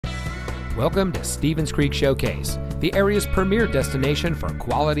Welcome to Stevens Creek Showcase, the area's premier destination for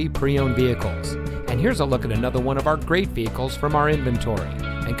quality pre-owned vehicles. And here's a look at another one of our great vehicles from our inventory,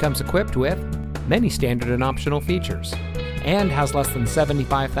 and comes equipped with many standard and optional features, and has less than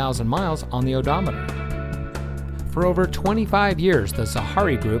 75,000 miles on the odometer. For over 25 years, the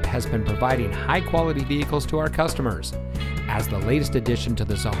Zahari Group has been providing high-quality vehicles to our customers. As the latest addition to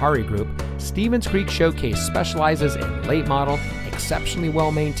the Zahari Group, Stevens Creek Showcase specializes in late model, exceptionally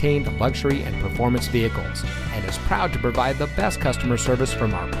well-maintained luxury and performance vehicles, and is proud to provide the best customer service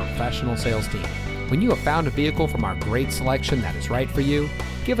from our professional sales team. When you have found a vehicle from our great selection that is right for you,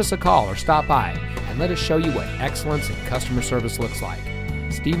 give us a call or stop by and let us show you what excellence in customer service looks like.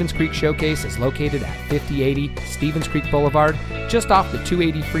 Stevens Creek Showcase is located at 5080 Stevens Creek Boulevard, just off the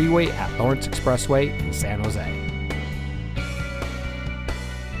 280 freeway at Lawrence Expressway in San Jose.